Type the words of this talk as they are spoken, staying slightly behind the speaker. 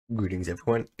Greetings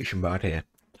everyone, Ishambard here.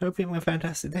 Hope you're having a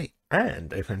fantastic day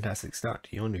and a fantastic start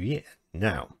to your new year.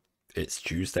 Now, it's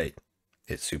Tuesday.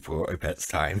 It's Super Auto Pets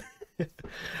time.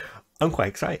 I'm quite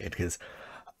excited because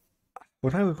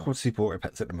when I record Super Auto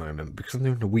Pets at the moment, because I'm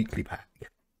doing a weekly pack,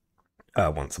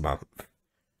 once a month,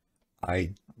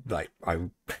 I I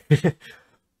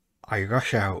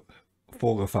rush out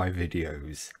 4 or 5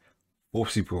 videos for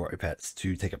Super Auto Pets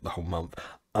to take up the whole month,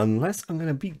 unless I'm going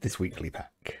to beat this weekly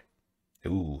pack.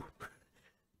 Ooh.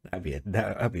 That'd be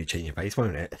a change of pace,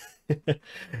 won't it?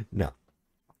 No,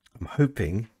 I'm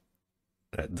hoping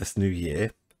that this new year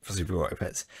for Super Auto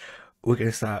Pets, we're going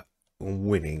to start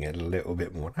winning a little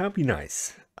bit more. That'd be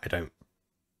nice. I don't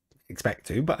expect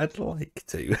to, but I'd like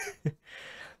to.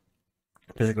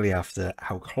 Particularly after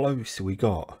how close we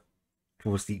got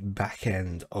towards the back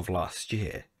end of last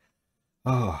year.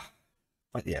 Oh,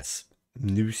 but yes,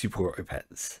 new Super Auto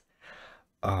Pets.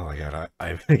 Oh my god,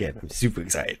 I'm super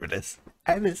excited for this.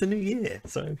 And it's a new year,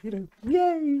 so,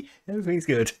 yay! Everything's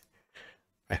good.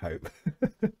 I hope.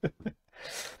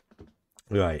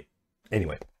 Right,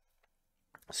 anyway.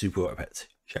 Super Auto Pets,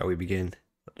 shall we begin?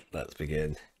 Let's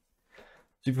begin.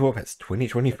 Super Auto Pets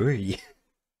 2023.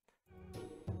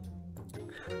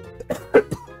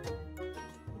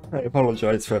 I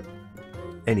apologise for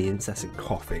any incessant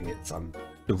coughing. I'm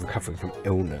still recovering from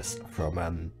illness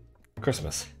from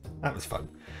Christmas. That was fun.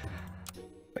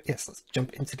 But yes, let's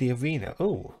jump into the arena.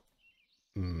 Oh,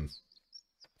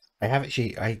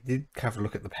 I did have a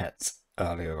look at the pets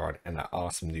earlier on, and there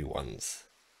are some new ones.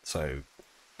 So,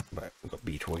 but we've got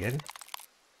Beetle again.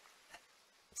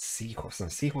 Seahorse. Now,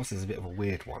 Seahorse is a bit of a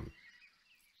weird one.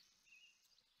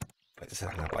 But it's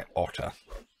hung out by Otter.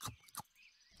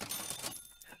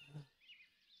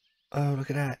 Oh, look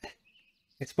at that.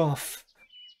 It's Moth.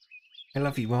 I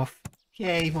love you, Moth.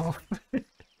 Yay, Moth.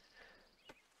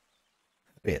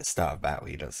 Yeah, at the start of battle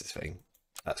he does this thing.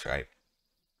 That's right.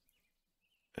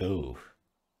 Oh.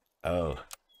 Oh.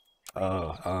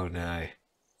 Oh no.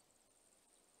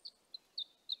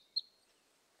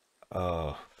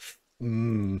 Oh.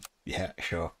 Yeah,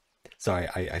 sure. Sorry,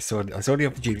 I saw the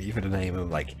opportunity for the name and I'm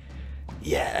like,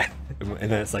 yeah. And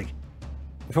then it's like,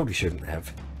 I probably shouldn't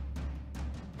have.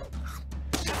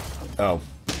 Oh,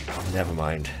 never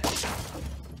mind.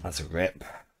 That's a rip.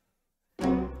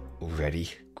 Already.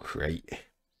 Great.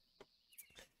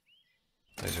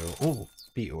 Oh,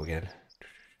 Beetle again.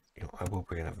 I will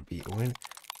bring another Beetle in.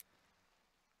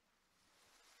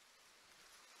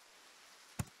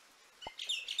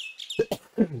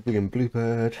 Bring in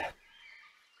Bluebird.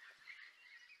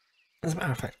 As a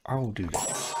matter of fact, I'll do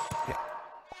this. Yeah.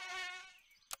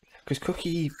 Because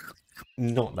Cookie,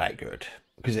 not that good.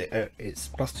 Because it's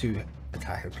 +2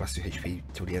 attack and +2 HP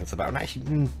till the end of the battle. And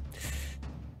actually,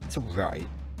 it's alright.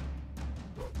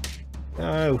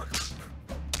 No!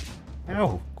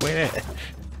 Ow! Quit it!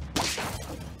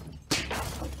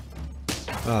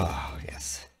 Oh,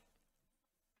 yes.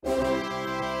 Yeah,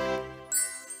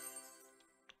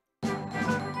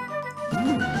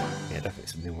 definitely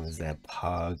some new ones there.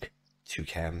 Pug,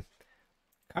 Toucan.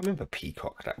 Can't remember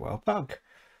Peacock that well. Pug.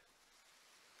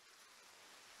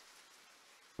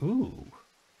 Ooh.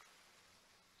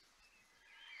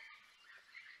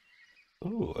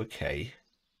 Ooh, okay.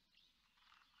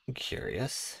 I'm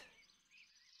curious.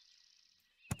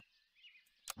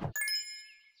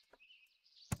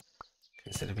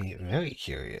 Consider me very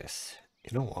curious.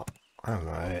 You know what? I don't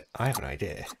know. I have an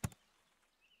idea.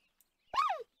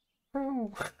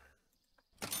 Oh.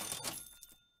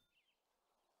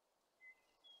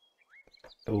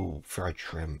 Oh, fried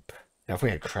shrimp. Now if we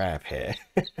had crab here,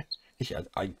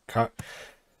 I can't.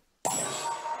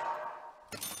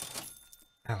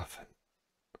 Elephant.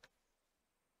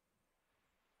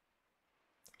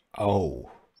 Oh,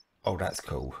 oh, that's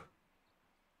cool.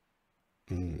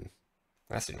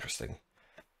 That's interesting.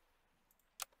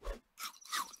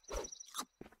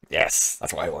 Yes,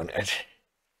 that's what I wanted.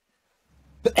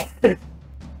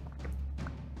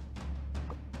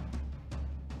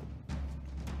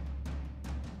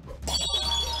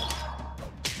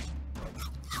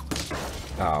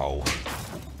 Oh.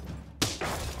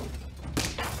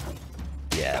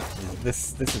 Yeah,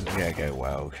 this isn't gonna go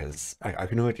well because I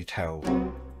can already tell.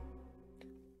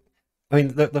 I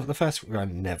mean, the first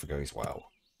run never goes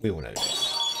well. We all know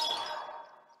this.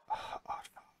 Oh,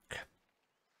 Aardvark.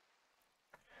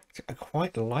 I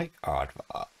quite like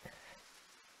Aardvark.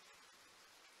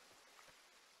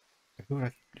 Who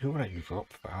would I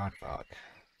drop for Aardvark?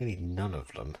 Really none of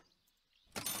them.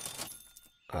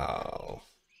 Oh.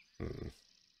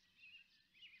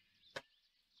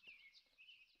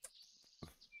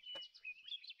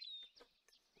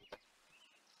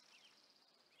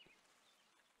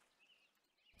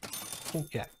 Oh,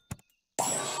 yeah.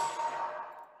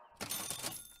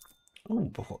 Oh,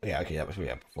 before, yeah, okay, that was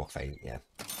before faint, yeah.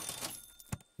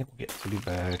 We'll get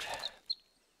Bluebird.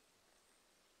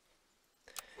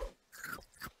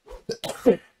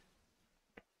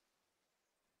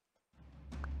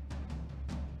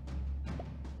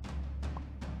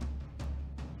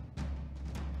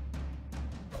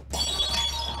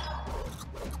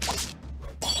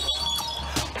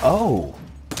 Oh!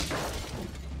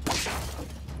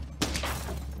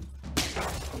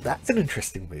 That's an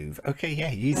interesting move. Okay,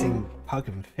 yeah, using Pug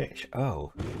and Fish.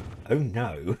 Oh. Oh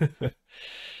no.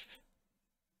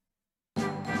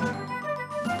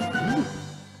 Ooh.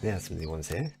 Yeah, some new ones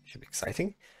here. Should be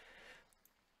exciting.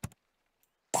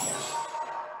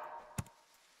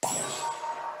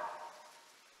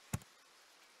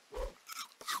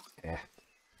 Yeah.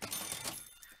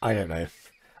 I don't know.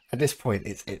 At this point,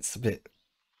 it's a bit.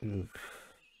 None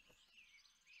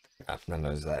of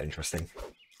those are that interesting.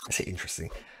 I say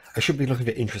interesting. I should be looking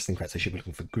for interesting pets. I should be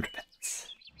looking for good pets.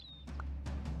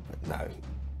 But no.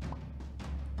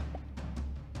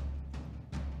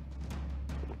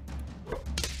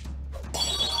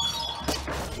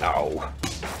 No.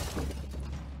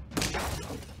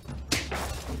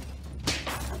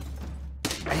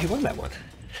 Hey, you won that one.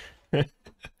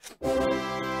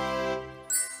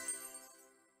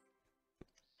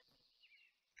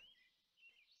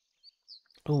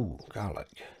 Oh, garlic.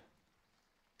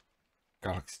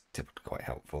 Garlic's typically quite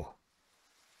helpful.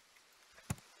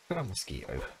 Look at that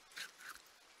mosquito.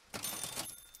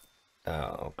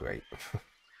 Oh, great.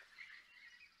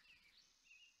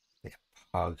 Yeah,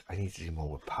 Pug. I need to do more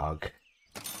with Pug.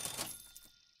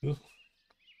 Ooh.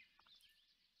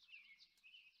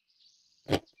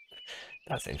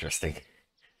 That's interesting.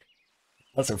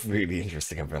 That's a really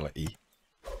interesting ability.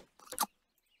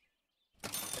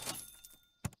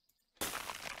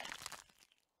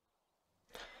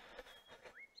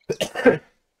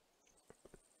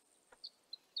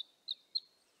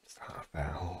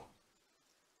 Starbow.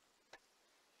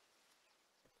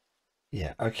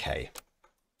 Yeah, okay.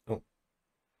 Oh,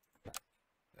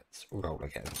 let's roll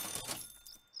again.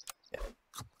 Yeah.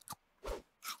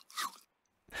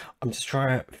 I'm just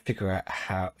trying to figure out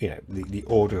how, you know, the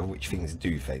order of which things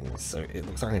do things. So it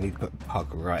looks like I need to put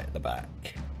Pug right at the back.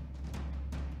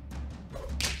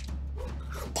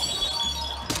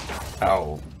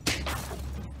 Oh.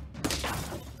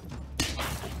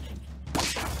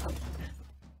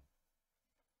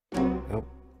 Oh.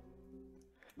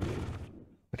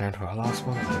 We're down to our last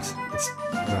one. Let's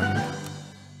run.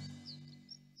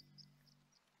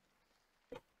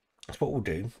 That's what we'll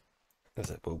do. Is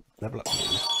it? We'll level up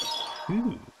you.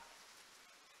 Ooh.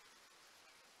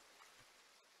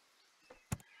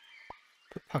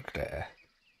 Put Pug there.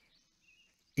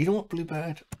 You know what,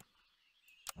 Bluebird?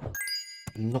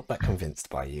 I'm not that convinced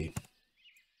by you.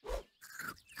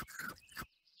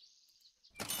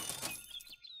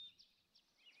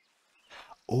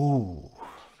 Oh,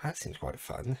 that seems quite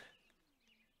fun.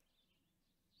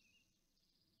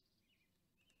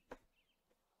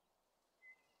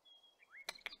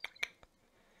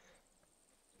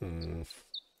 Hmm.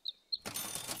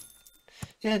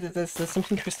 Yeah, there's some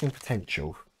interesting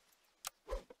potential.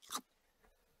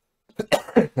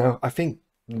 Now, I think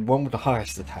the one with the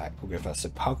highest attack will go first. So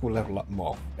Pug will level up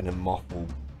Moth, and then Moth will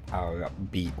power up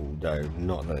Beetle, though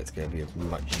not that it's going to be of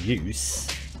much use.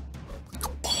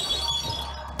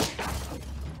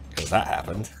 Because that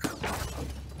happened.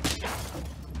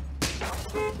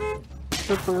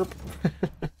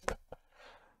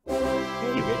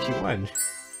 Hey, you actually won.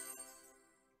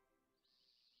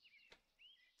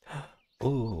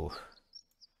 Ooh.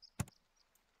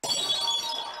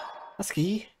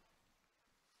 Husky.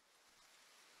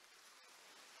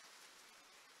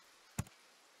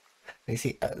 You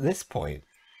see, at this point,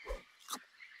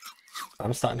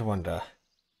 I'm starting to wonder,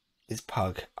 is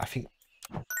Pug, I think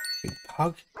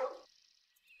Pug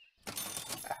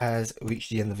has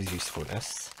reached the end of his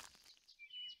usefulness.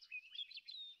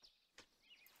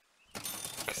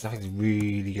 Because nothing's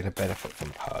really going to benefit from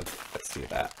Pug. Let's do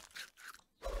that.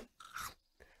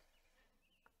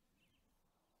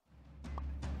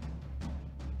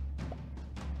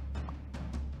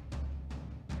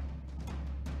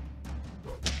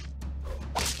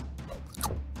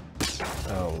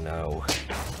 Oh no.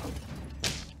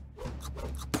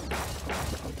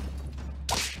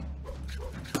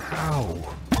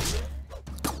 Ow.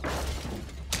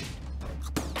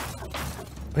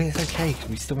 I mean, it's okay because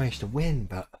we still managed to win,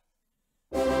 but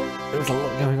there was a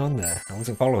lot going on there. I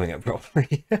wasn't following it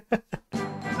properly.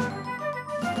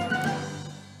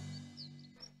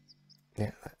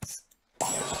 Yeah, that's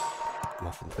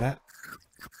nothing for that.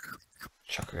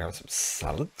 chuck around some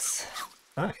salads.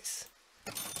 Nice.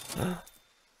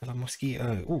 Hello,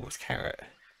 Mosquito. Oh, it's Carrot.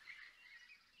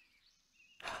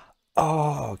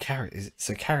 Oh, Carrot is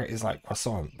so Carrot is like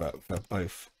Croissant, but for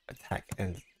both attack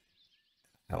and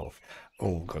health.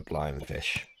 Oh god,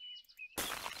 Lionfish.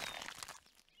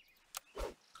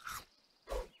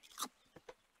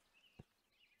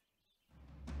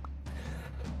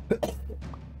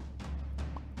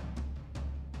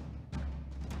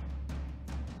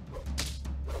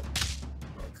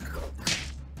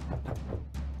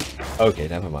 Okay,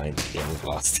 never mind. Yeah, we've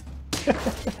lost.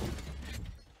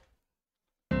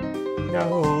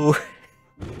 No.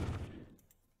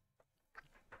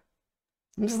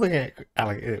 I'm just looking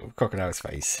at Crocodile's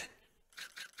face.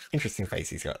 Interesting face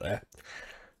he's got there.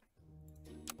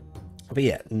 But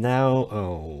yeah, now...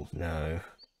 Oh, no.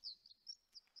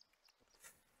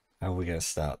 How are we going to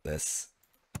start this?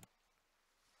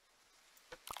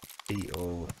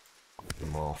 Beetle,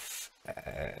 Moth,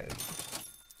 and...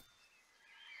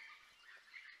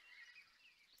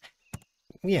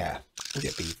 Yeah, we'll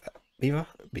get Beaver. Beaver?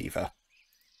 Beaver.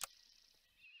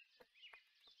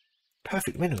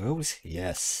 Perfect minerals?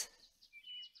 Yes.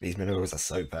 These minerals are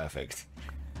so perfect.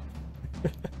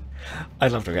 I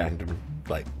love the random,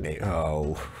 like,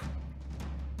 oh.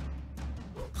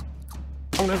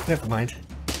 Oh no, never mind.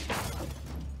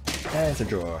 There's a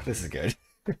draw. This is good.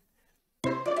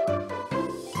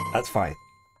 That's fine.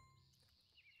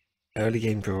 Early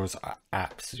game draws are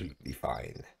absolutely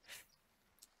fine.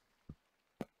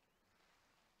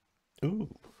 Ooh.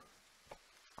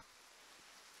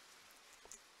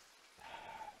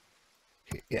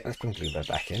 Yeah, let's bring Bluebird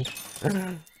back in. We're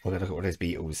gonna look at all those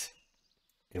beetles.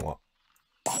 You know what?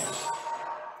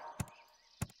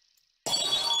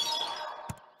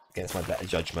 Against my better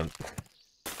judgment.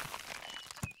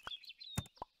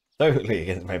 Totally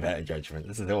against my better judgment.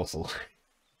 This is awful.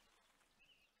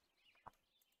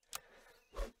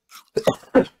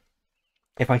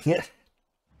 If I can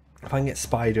get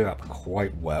Spider up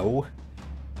quite well.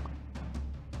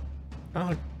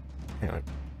 Oh, hang on.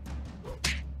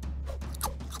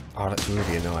 Oh, that's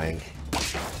really annoying.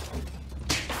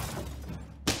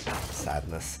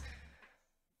 Sadness.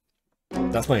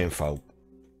 That's my own fault.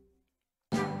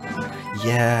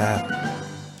 Yeah.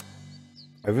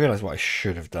 I realised what I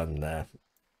should have done there.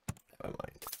 Never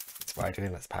mind. Spider,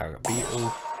 let's power up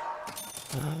Beetle.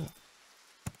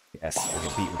 Yes, we'll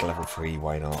get Beetle to level 3,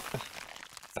 why not?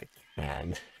 If I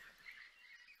can.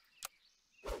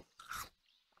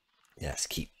 Yes,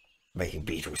 keep making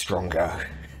Beetle stronger.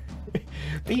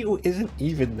 Beetle isn't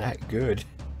even that good.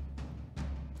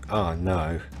 Oh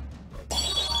no.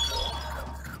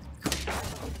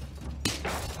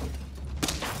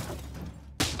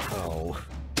 Oh.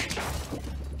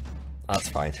 That's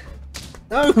fine.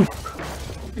 No!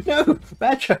 No!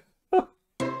 Badger!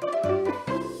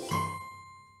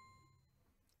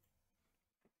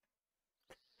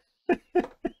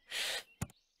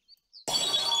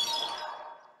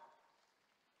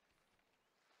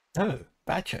 No,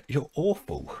 Badger, you're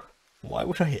awful. Why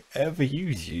would I ever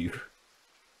use you?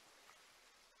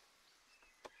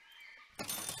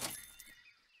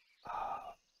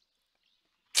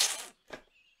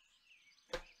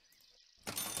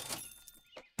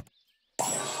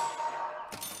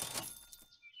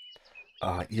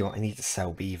 You know what, I need to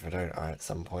sell Beaver, don't I, at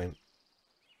some point?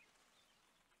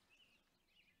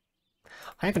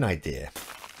 I have an idea.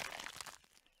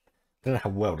 I don't know how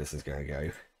well this is going to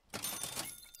go.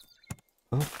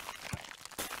 Oh.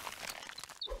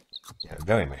 Yeah, I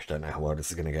very much don't know how well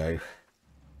this is going to go.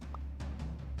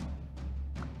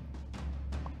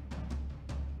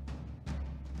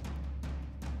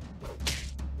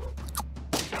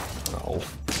 Oh.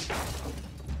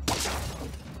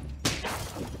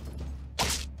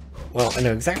 Well, I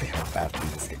know exactly how badly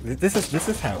this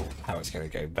is how it's going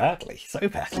to go badly, so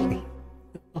badly.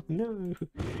 Oh no.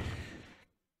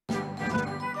 Can't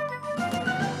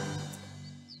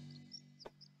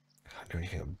do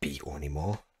anything with Beetle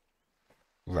anymore.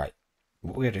 Right,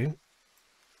 what we're gonna do?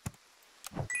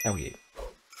 Tell you.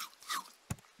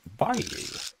 Buy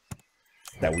you.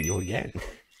 That we you again.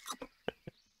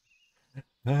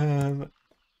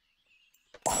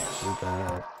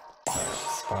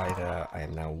 Spider. I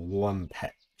am now one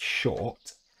pet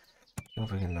short. I'll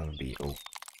bring another Beetle.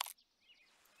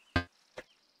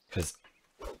 Because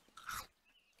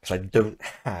I don't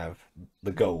have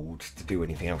the gold to do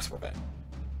anything else with it.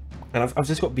 And I've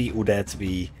just got Beetle there to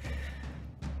be...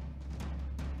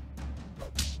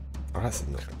 Oh, that's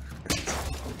not...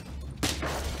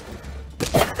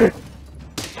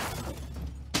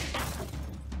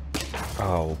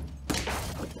 Oh.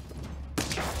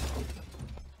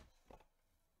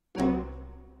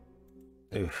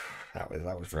 Oof, that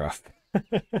was rough.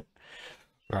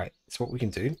 Right, so what we can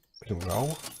do, we can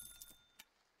roll.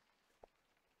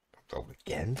 Roll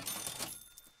again.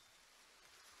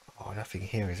 Oh, nothing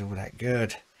here is all that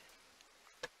good.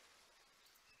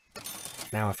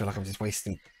 Now I feel like I'm just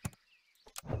wasting.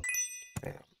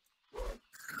 Yeah.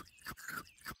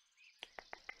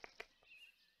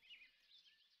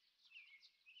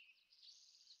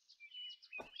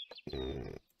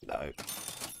 No.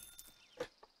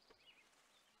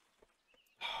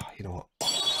 You know what?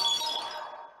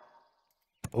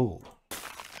 Oh.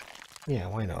 Yeah,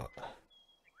 why not?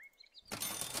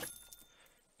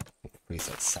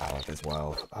 Reset salad as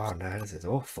well. Oh no, this is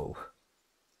awful.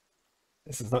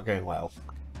 This is not going well.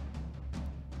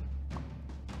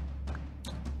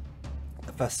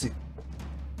 The first soup.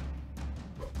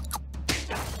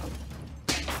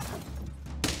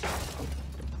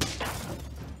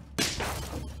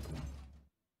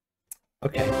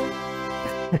 Okay.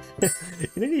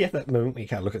 You know, you have that moment where you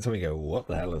can't look at something and go, what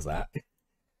the hell is that?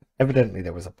 Evidently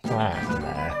there was a plan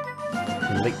there.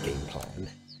 A late game plan.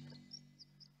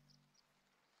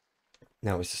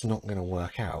 No, it's just not going to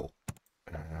work out.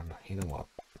 You know what?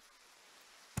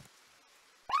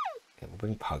 Yeah, we'll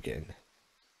bring Pug in.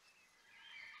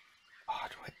 Oh,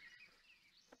 do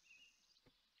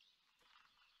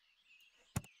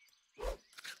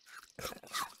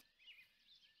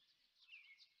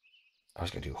I was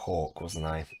going to do Hawk, wasn't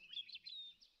I?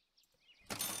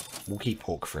 We'll keep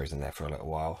Hawk frozen there for a little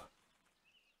while.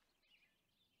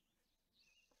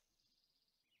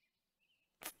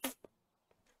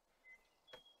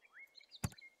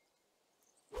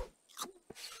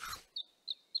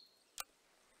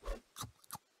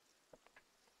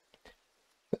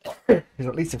 Because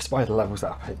at least if Spider levels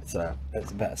up, it's a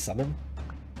better summon.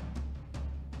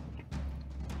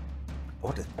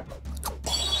 What is...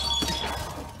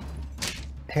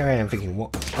 Here I am thinking, what?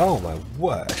 Oh my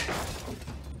word!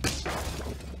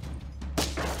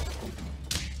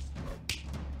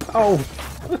 Oh!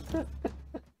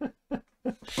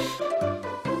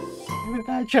 I'm a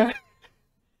badger!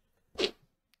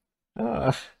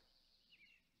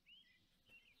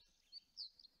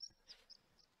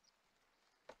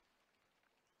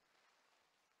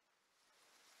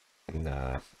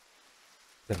 Nah.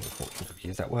 Never fortune cookie,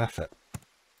 is that worth it?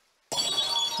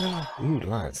 Ooh,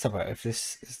 lions. So about if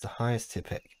this is the highest tier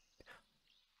pick.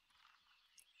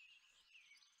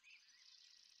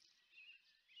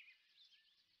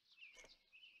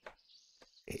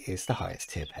 It is the highest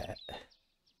tier pet.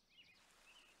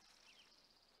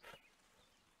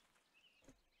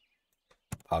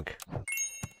 Pug.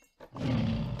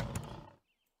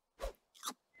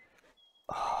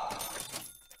 Oh,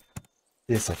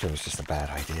 this I feel was just a bad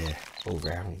idea all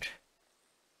round.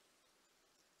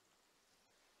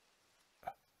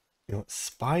 You know what?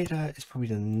 Spider is probably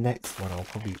the next one I'll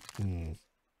probably...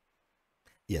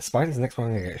 Yeah, Spider's the next one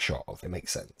I'm going to get a shot of. It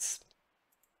makes sense.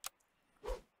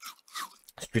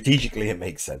 Strategically, it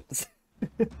makes sense.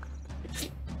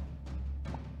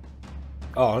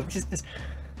 Oh, just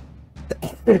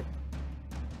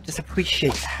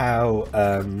appreciate how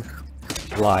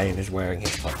Lion is wearing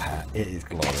his top hat. It is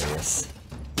glorious.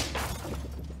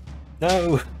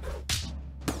 No!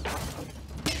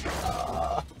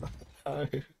 Oh, no.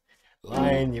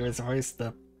 Lion, you were supposed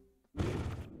to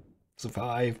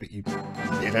survive, but you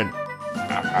didn't.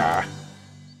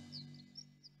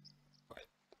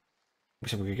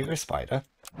 So we're gonna get a spider.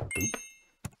 Boop.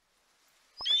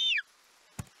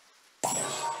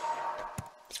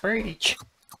 Screech!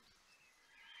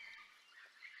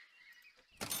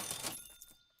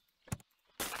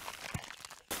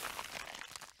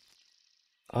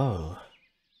 Oh.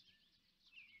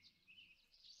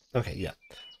 Okay, yeah.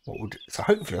 What would... So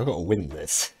hopefully I've got to win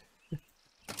this.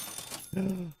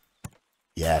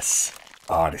 Yes.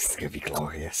 Oh, this is going to be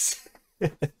glorious.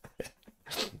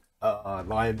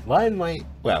 Lion might...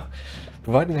 Well,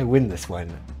 providing I win this one,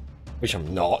 which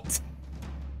I'm not.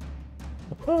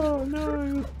 Oh,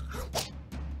 no.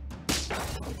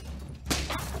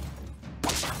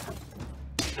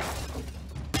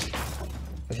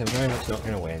 Which I'm very much not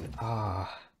going to win.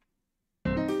 Ah.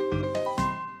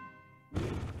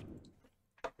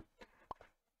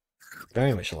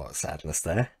 Very much a lot of sadness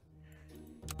there.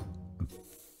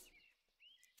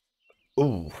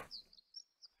 Ooh.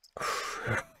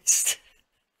 Christ.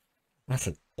 That's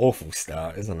an awful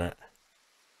start, isn't it?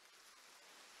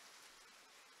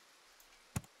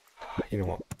 You know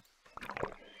what?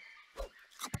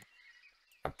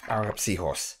 I'm powering up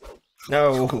Seahorse.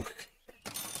 No!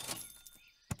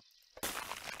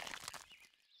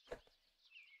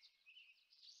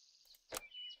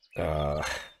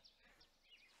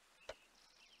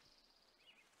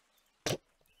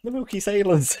 The Milky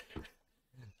Sailors!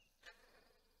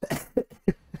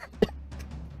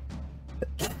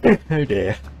 Oh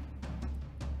dear.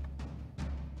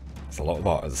 It's a lot of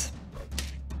otters.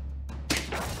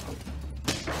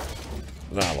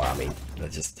 No, well, I mean, they're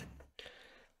just...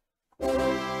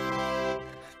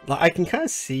 Like, I can kind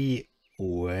of see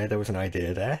where there was an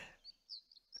idea there.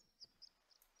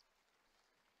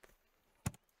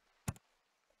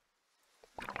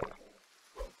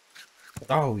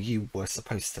 Oh, you were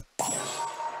supposed to...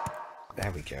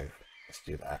 There we go. Let's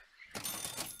do that.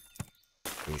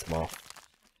 Please, Moth.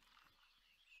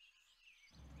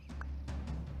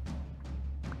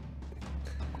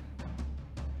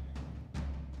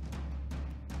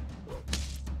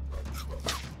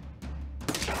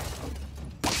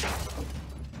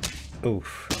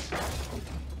 Oof.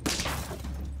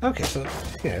 Okay, so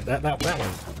yeah, that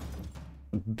one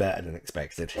better than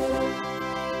expected.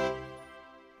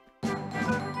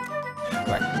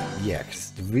 Right, yeah,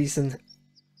 because the reason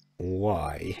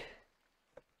why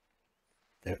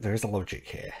there is a logic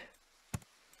here.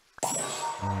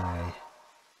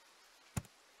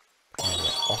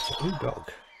 Otter, ooh,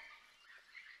 dog.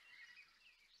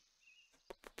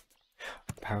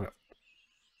 Parrot.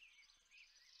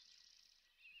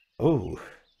 Oh.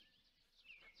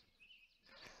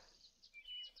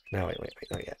 No, wait,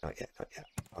 not yet.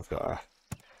 I've got a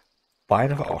buy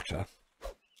another otter.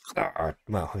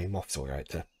 Well, I mean, Moth's alright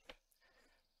to.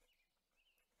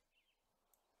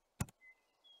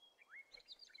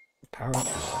 Parrot,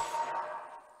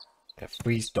 Moth. Yeah,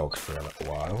 freeze dog for a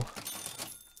little while.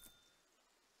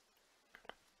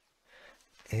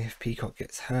 If Peacock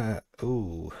gets hurt,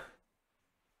 ooh.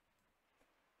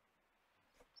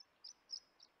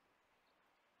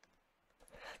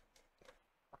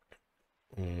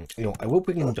 You know, I will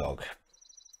bring in dog.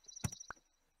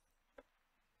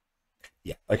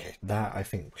 Yeah, okay, that I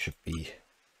think should be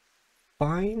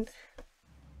fine.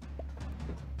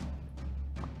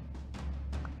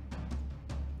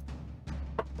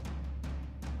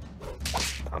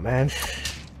 Oh man.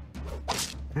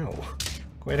 Ow.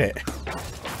 Quit it.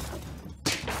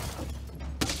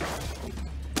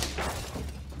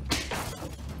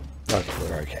 Okay,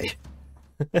 we're okay.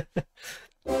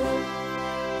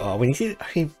 Oh, when you see, I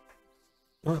mean,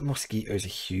 Mosquito is a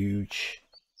huge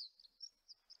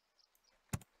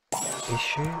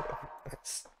issue.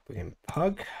 Let's bring in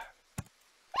Pug.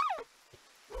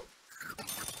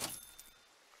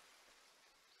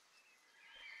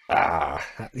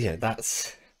 Yeah,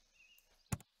 that's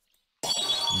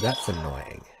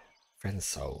annoying. Friend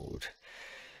sold.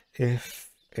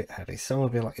 If it had a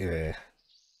sellability, like,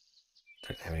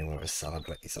 don't have anyone with a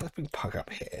sellability, so let's bring Pug up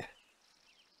here.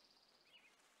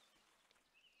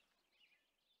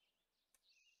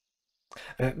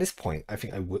 And at this point, I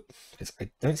think I would, because I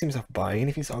don't seem to have to buy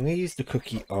anything, so I'm going to use the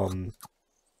cookie on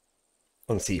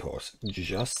Seahorse,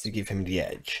 just to give him the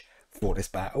edge for this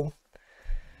battle.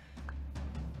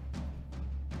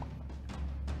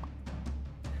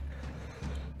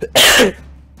 I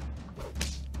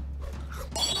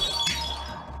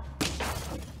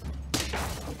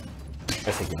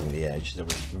say give him the edge, there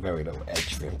was very little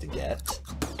edge for him to get.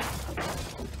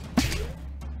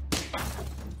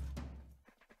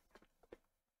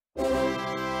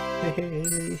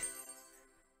 Hey.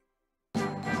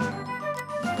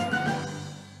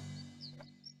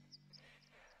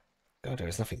 God, there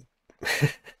is nothing. I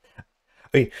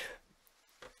mean,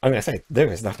 I'm gonna say there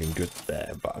is nothing good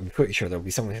there, but I'm pretty sure there'll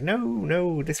be someone.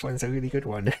 No, this one's a really good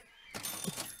one.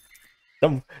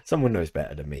 Someone knows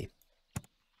better than me.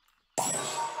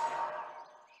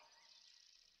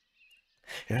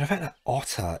 You know, the fact that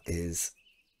Otter is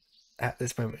at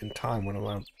this moment in time when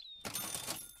I'm.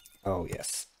 Oh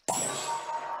yes.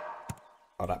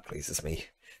 Oh, that pleases me.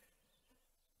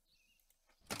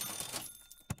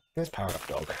 There's Parrot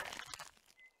dog.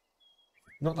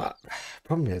 Not that.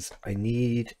 Problem is, I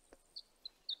need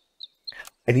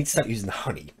to start using the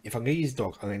honey. If I'm going to use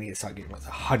dog, I'm going to need to start getting lots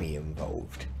of honey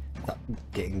involved. Start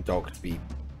getting dog to be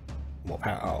more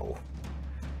power. Oh,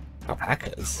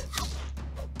 alpacas.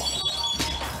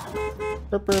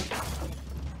 Burp, burp.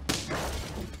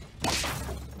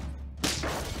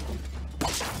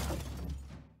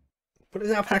 But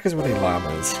is alpacas really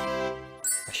llamas?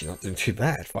 Actually, not doing too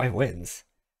bad. 5 wins.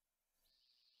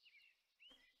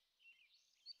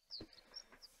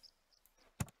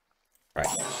 Right,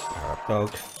 power up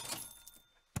dog.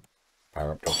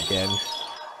 Power up dog again.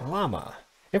 Llama.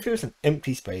 If there was an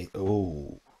empty space.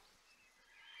 Oh.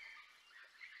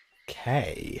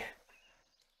 Okay.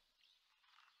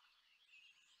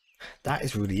 That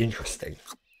is really interesting.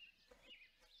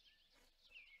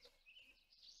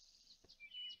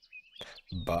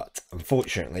 but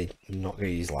unfortunately, I'm not going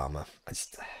to use Llama.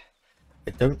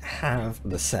 I don't have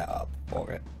the setup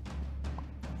for it.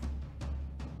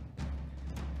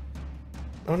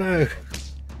 Oh no!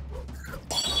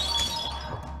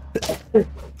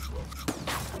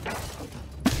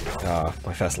 Ah,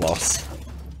 my first loss.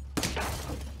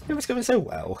 It was going so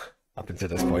well up until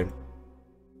this point.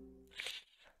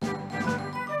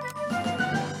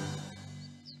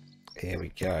 Here we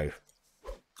go.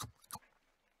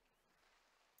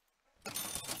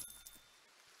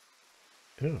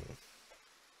 Ooh.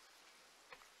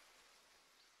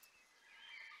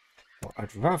 Well,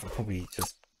 I'd rather probably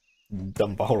just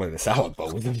dump a hole in the salad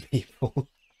bowl than people.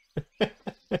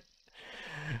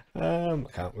 I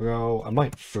can't roll. I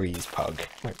might freeze Pug.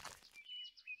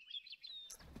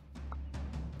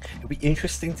 It'd be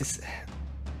interesting to see. I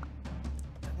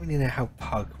don't really know how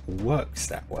Pug works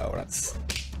that well. That's.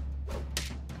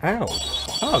 Ow!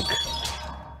 Pug!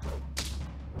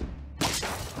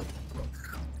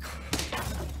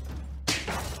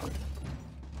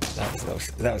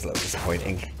 That was a little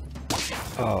disappointing.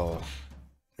 Oh.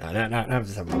 No, I'm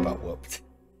just having my butt whooped.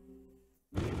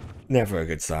 Never a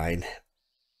good sign.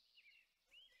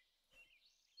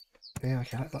 Yeah,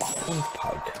 okay, that's one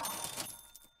Pug.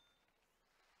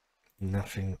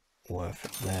 Nothing worth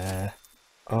it there.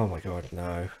 Oh my god,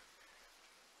 no.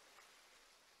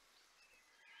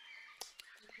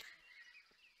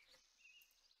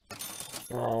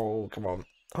 Oh, come on.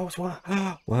 Oh, it's worm.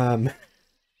 Worm.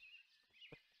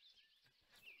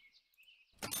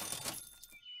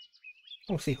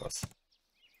 Oh, Seahorse.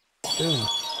 Boom.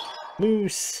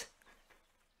 Moose.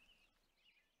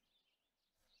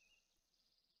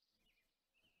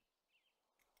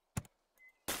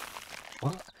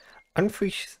 What?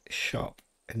 Unfreeze shop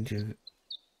and do.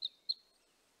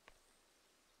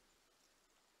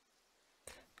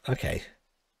 Okay.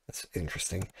 That's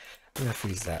interesting. I'm gonna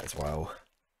freeze that as well.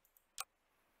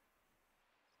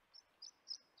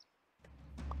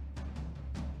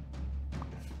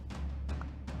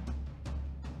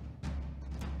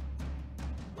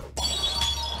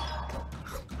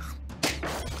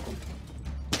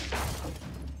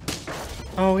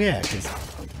 Oh yeah, because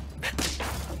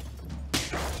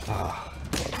ah,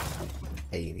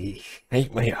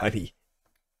 hate my honey.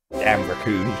 Damn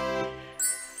Raccoon.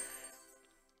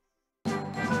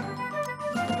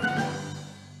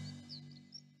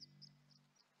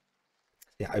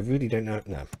 Yeah, I really don't know.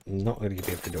 No, I'm not going to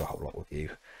be able to do a whole lot with you.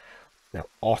 Now,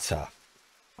 Otter,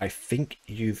 I think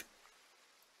you've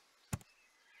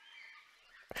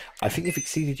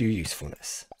exceeded your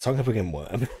usefulness. So I'm going to bring in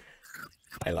Worm.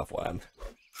 I love Worm.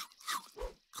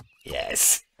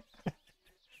 Yes.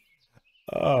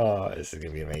 Oh, this is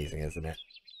going to be amazing, isn't it?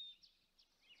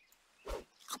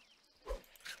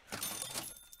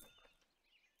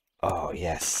 Oh,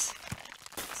 yes.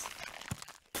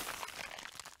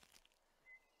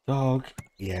 Dog.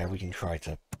 Yeah, we can try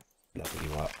to level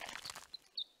you up.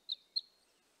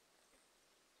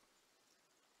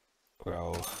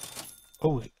 Roll.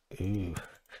 Oh, ooh.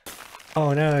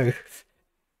 Oh no.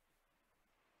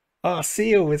 Oh,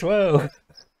 seal as well.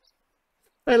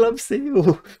 I love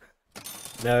seal.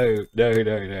 No.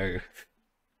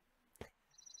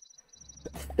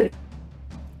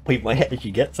 We might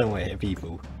actually get somewhere here,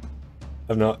 people.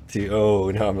 I'm not too. Oh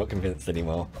no, I'm not convinced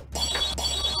anymore.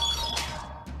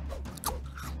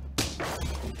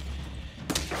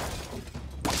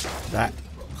 That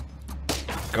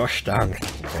gosh dang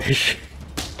fish.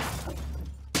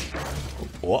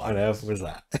 What on earth was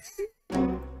that?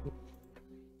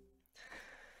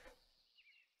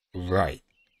 Right.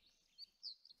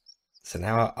 So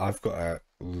now I've got to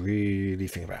really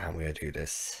think about how I'm going to do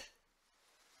this.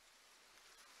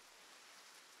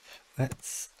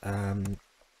 Let's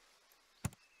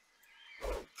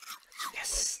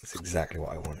yes, that's exactly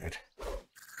what I wanted.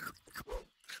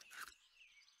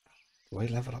 Do I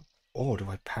level up or do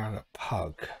I power up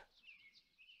Pug?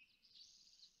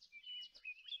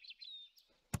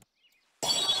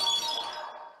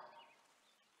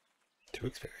 Two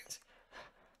experience.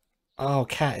 Oh,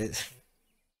 cat is.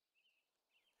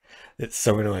 It's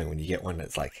so annoying when you get one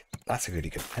that's like, that's a really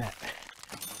good pet.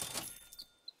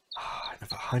 Ah, oh,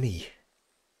 another honey.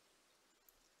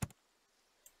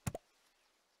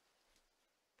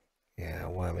 Yeah,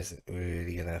 Worm isn't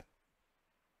really gonna.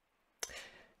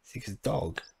 See, because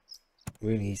dog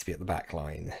really needs to be at the back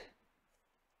line.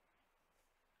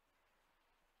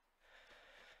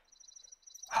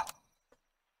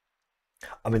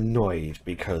 I'm annoyed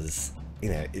because, you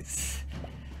know, it's.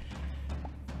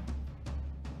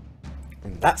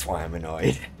 And that's why I'm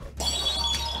annoyed.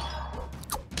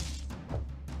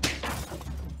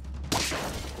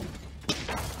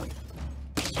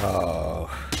 Oh,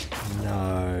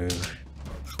 no.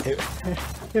 It,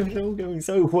 it was all going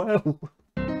so well.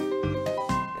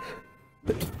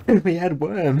 We had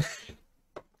worms.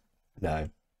 No.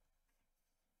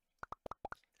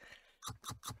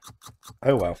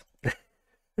 Oh well.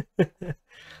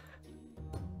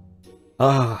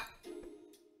 Ah,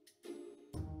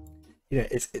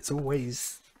 it's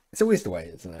always the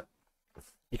way, isn't it?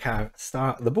 You kind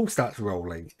of the ball starts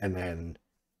rolling and then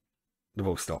the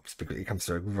ball stops because it comes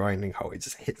to a grinding halt. It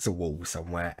just hits a wall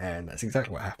somewhere, and that's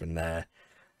exactly what happened there.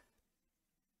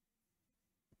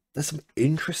 There's some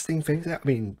interesting things there. I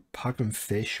mean, pug and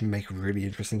fish make a really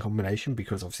interesting combination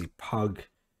because obviously pug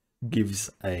gives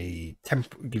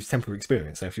temporary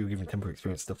experience. So if you're giving temporary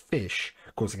experience to fish,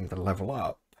 causing them to level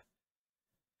up,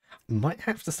 might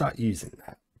have to start using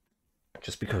that.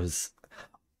 Just because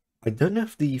I don't know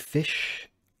if the fish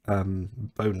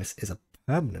bonus is a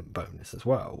permanent bonus as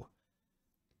well.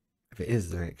 If it is,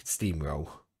 then it could steamroll.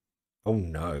 Oh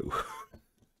no.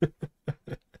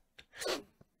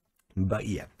 But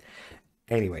yeah.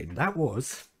 Anyway, that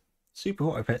was Super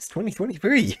Auto Pets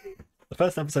 2023. The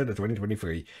first episode of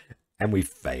 2023. And we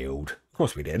failed. Of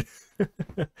course we did.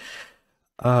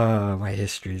 My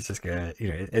history is just gonna,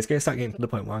 it's gonna start getting to the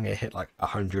point where I'm gonna hit like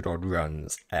 100 odd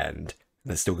runs and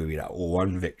there's still gonna be that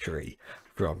one victory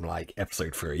from like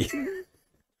episode 3.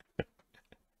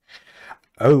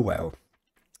 Oh well,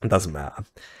 it doesn't matter.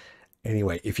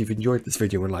 Anyway, if you've enjoyed this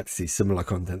video and would like to see similar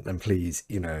content, then please,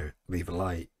 leave a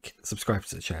like, subscribe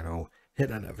to the channel, hit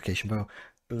that notification bell,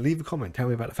 leave a comment, tell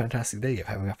me about the fantastic day you're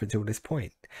having up until this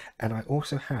point. And I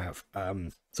also have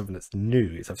something that's new,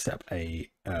 is I've set up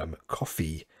a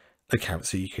coffee account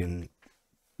so you can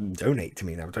donate to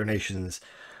me. Now, donations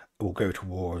will go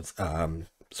towards sort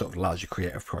of larger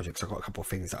creative projects. I've got a couple of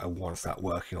things that I want to start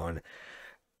working on.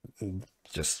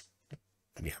 Just,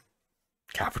 yeah.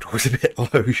 Capital is a bit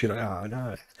low, should I? Oh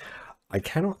no, I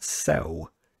cannot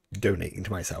sell donating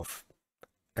to myself,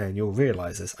 and you'll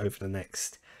realize this over the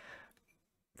next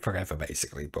forever,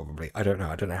 basically. Probably, I don't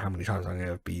know how many times I'm going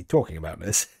to be talking about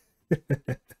this.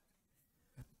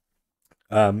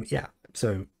 Yeah,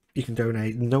 so you can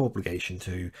donate, no obligation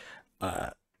to.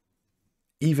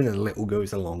 Even a little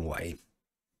goes a long way,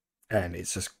 and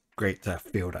it's just great to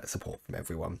feel that support from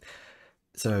everyone.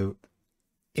 So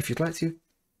if you'd like to,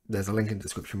 there's a link in the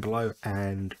description below,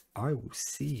 and I will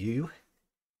see you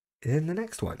in the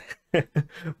next one.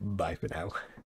 Bye for now.